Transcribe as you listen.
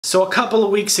So a couple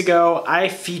of weeks ago, I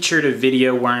featured a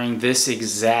video wearing this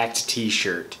exact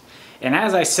t-shirt. And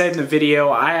as I said in the video,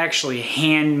 I actually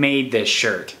handmade this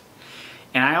shirt.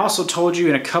 And I also told you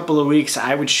in a couple of weeks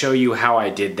I would show you how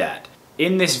I did that.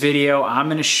 In this video, I'm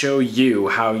going to show you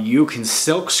how you can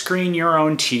silk screen your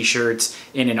own t-shirts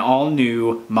in an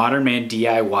all-new Modern Man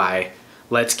DIY.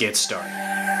 Let's get started.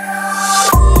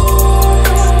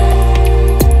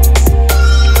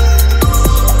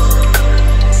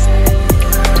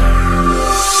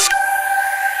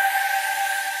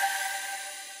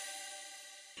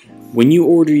 When you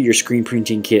order your screen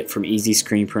printing kit from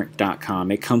easyscreenprint.com,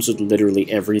 it comes with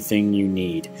literally everything you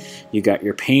need. You got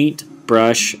your paint,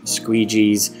 brush,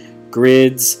 squeegees,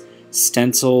 grids,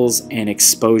 stencils, and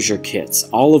exposure kits,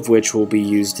 all of which will be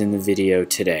used in the video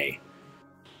today.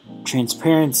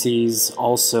 Transparencies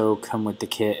also come with the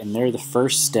kit, and they're the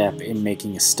first step in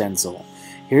making a stencil.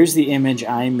 Here's the image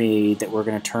I made that we're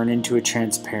going to turn into a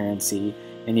transparency.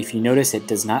 And if you notice, it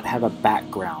does not have a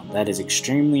background. That is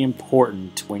extremely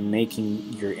important when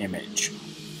making your image.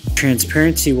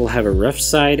 Transparency will have a rough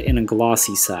side and a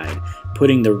glossy side.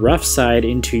 Putting the rough side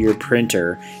into your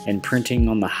printer and printing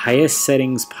on the highest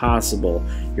settings possible,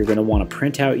 you're going to want to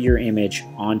print out your image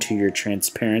onto your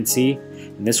transparency,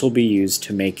 and this will be used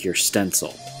to make your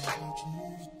stencil.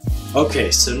 Okay,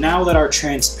 so now that our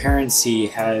transparency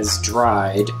has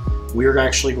dried, we're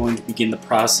actually going to begin the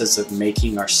process of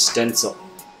making our stencil.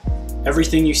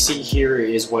 Everything you see here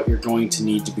is what you're going to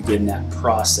need to begin that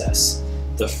process.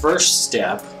 The first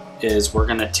step is we're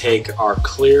going to take our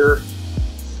clear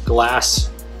glass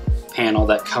panel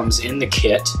that comes in the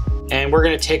kit, and we're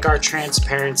going to take our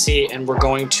transparency and we're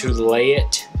going to lay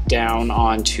it down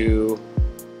onto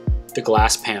the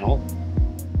glass panel.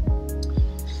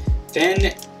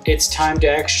 Then it's time to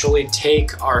actually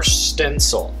take our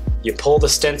stencil. You pull the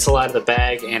stencil out of the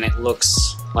bag and it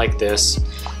looks like this,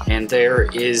 and there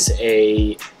is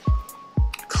a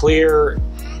clear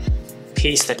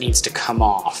piece that needs to come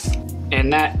off,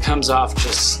 and that comes off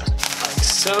just like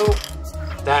so.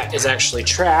 That is actually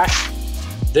trash.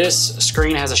 This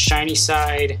screen has a shiny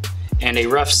side and a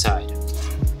rough side.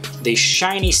 The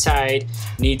shiny side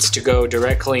needs to go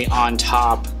directly on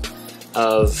top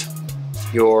of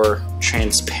your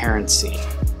transparency.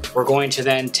 We're going to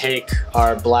then take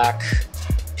our black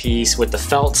piece with the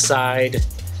felt side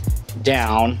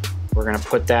down. We're going to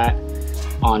put that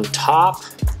on top,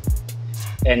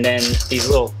 and then these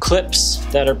little clips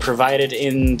that are provided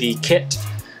in the kit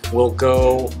will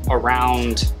go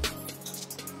around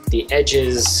the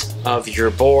edges of your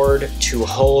board to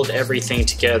hold everything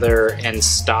together and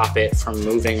stop it from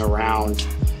moving around.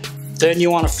 Then you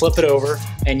want to flip it over,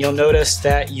 and you'll notice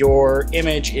that your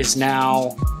image is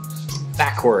now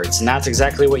backwards, and that's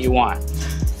exactly what you want.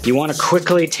 You want to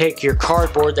quickly take your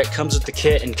cardboard that comes with the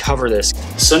kit and cover this.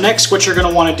 So next, what you're going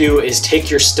to want to do is take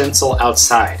your stencil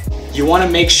outside. You want to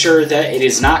make sure that it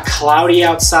is not cloudy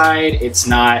outside, it's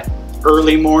not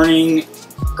early morning,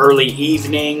 early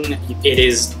evening. It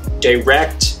is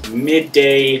direct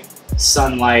midday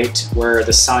sunlight where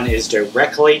the sun is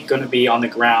directly going to be on the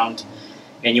ground,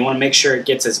 and you want to make sure it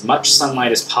gets as much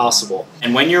sunlight as possible.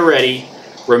 And when you're ready,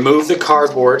 remove the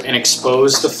cardboard and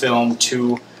expose the film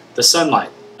to the sunlight.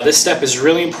 This step is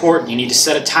really important. You need to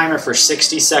set a timer for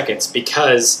 60 seconds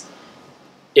because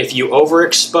if you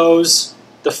overexpose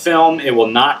the film, it will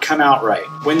not come out right.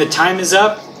 When the time is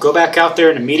up, go back out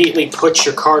there and immediately put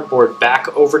your cardboard back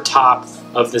over top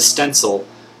of the stencil,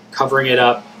 covering it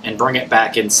up, and bring it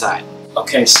back inside.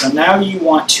 Okay, so now you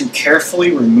want to carefully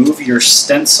remove your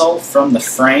stencil from the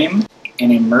frame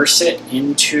and immerse it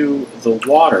into the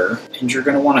water, and you're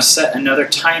going to want to set another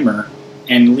timer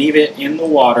and leave it in the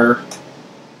water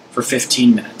for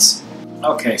 15 minutes.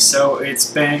 Okay, so it's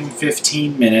been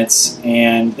 15 minutes,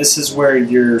 and this is where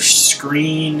your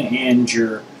screen and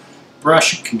your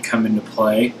brush can come into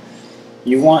play.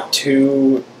 You want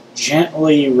to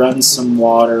gently run some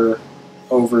water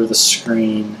over the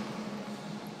screen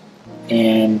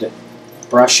and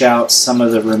brush out some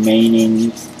of the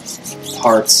remaining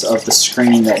parts of the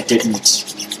screen that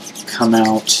didn't come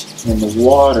out in the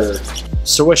water.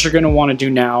 So what you're going to want to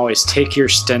do now is take your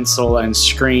stencil and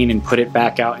screen and put it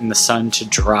back out in the sun to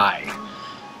dry.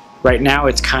 Right now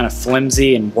it's kind of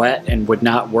flimsy and wet and would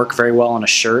not work very well on a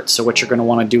shirt, so what you're going to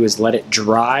want to do is let it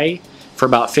dry for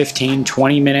about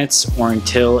 15-20 minutes or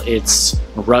until it's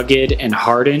rugged and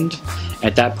hardened.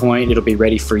 At that point it'll be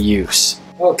ready for use.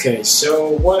 Okay, so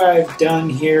what I've done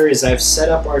here is I've set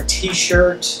up our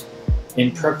t-shirt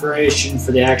in preparation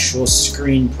for the actual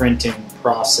screen printing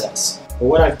process. But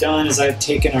what I've done is I've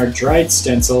taken our dried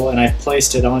stencil and I've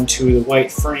placed it onto the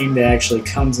white frame that actually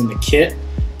comes in the kit,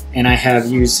 and I have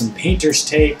used some painter's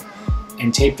tape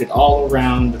and taped it all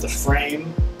around the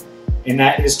frame, and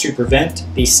that is to prevent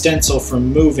the stencil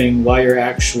from moving while you're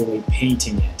actually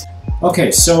painting it.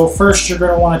 Okay, so first you're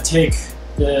going to want to take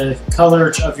the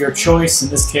color of your choice. In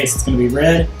this case it's going to be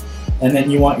red, and then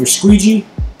you want your squeegee,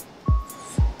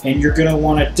 and you're going to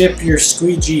want to dip your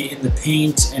squeegee in the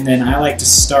paint, and then I like to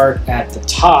start at the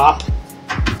top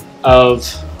of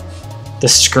the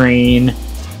screen,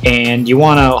 and you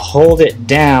want to hold it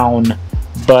down,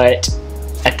 but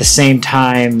at the same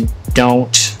time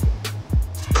don't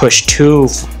push too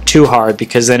hard,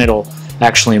 because then it'll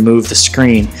actually move the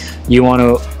screen. You want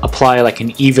to apply like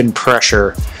an even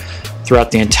pressure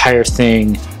throughout the entire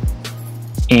thing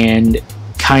and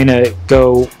kind of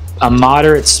go a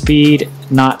moderate speed,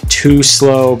 not too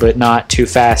slow but not too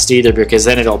fast either, because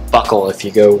then it'll buckle if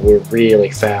you go really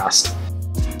fast.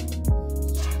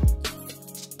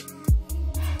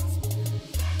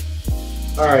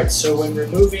 Alright, so when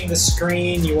removing the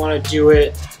screen, you want to do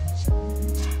it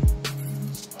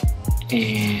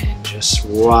and just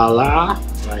voila,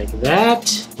 like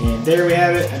that. And there we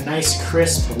have it, a nice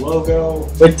crisp logo.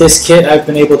 With this kit, I've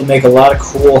been able to make a lot of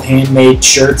cool handmade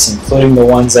shirts, including the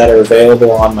ones that are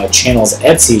available on my channel's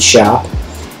Etsy shop,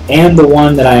 and the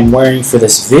one that I'm wearing for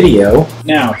this video.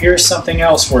 Now, here's something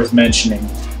else worth mentioning.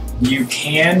 You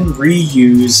can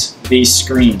reuse these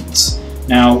screens.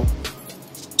 Now,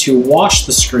 to wash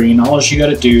the screen, all you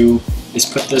gotta do is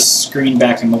put this screen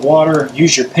back in the water,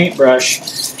 use your paintbrush,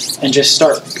 and just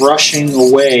start brushing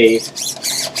away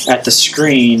at the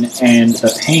screen, and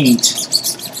the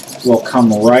paint will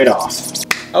come right off.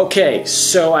 Okay,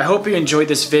 so I hope you enjoyed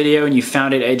this video and you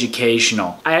found it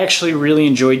educational. I actually really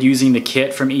enjoyed using the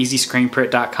kit from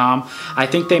easyscreenprint.com. I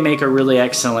think they make a really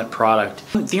excellent product.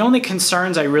 The only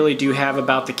concerns I really do have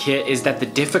about the kit is that the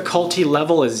difficulty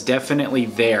level is definitely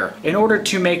there. In order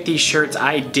to make these shirts,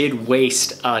 I did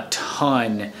waste a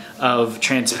ton of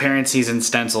transparencies and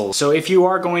stencils. So if you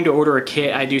are going to order a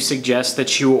kit, I do suggest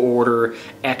that you order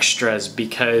extras,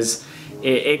 because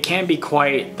it can be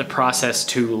quite the process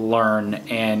to learn,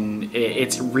 and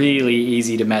it's really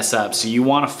easy to mess up. So you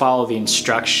want to follow the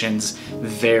instructions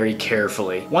very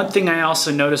carefully. One thing I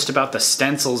also noticed about the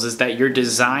stencils is that your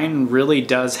design really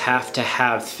does have to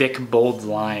have thick, bold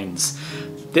lines.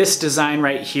 This design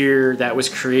right here that was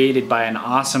created by an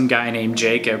awesome guy named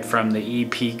Jacob from the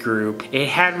EP group, it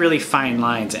had really fine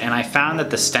lines, and I found that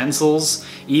the stencils,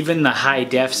 even the high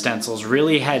def stencils,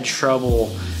 really had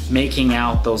trouble making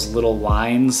out those little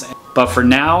lines. But for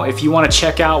now, if you want to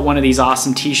check out one of these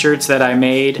awesome t-shirts that I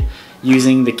made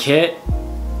using the kit,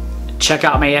 check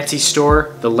out my Etsy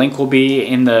store. The link will be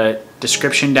in the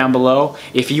description down below.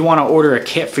 If you want to order a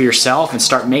kit for yourself and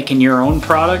start making your own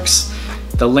products,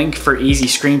 the link for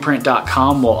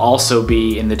easyscreenprint.com will also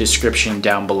be in the description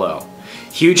down below.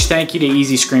 Huge thank you to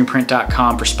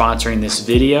easyscreenprint.com for sponsoring this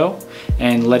video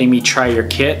and letting me try your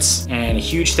kits, and a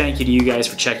huge thank you to you guys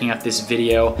for checking out this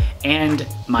video and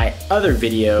my other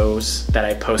videos that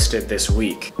I posted this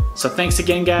week. So thanks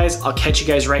again, guys. I'll catch you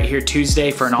guys right here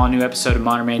Tuesday for an all-new episode of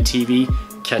Modern Man TV.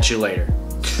 Catch you later.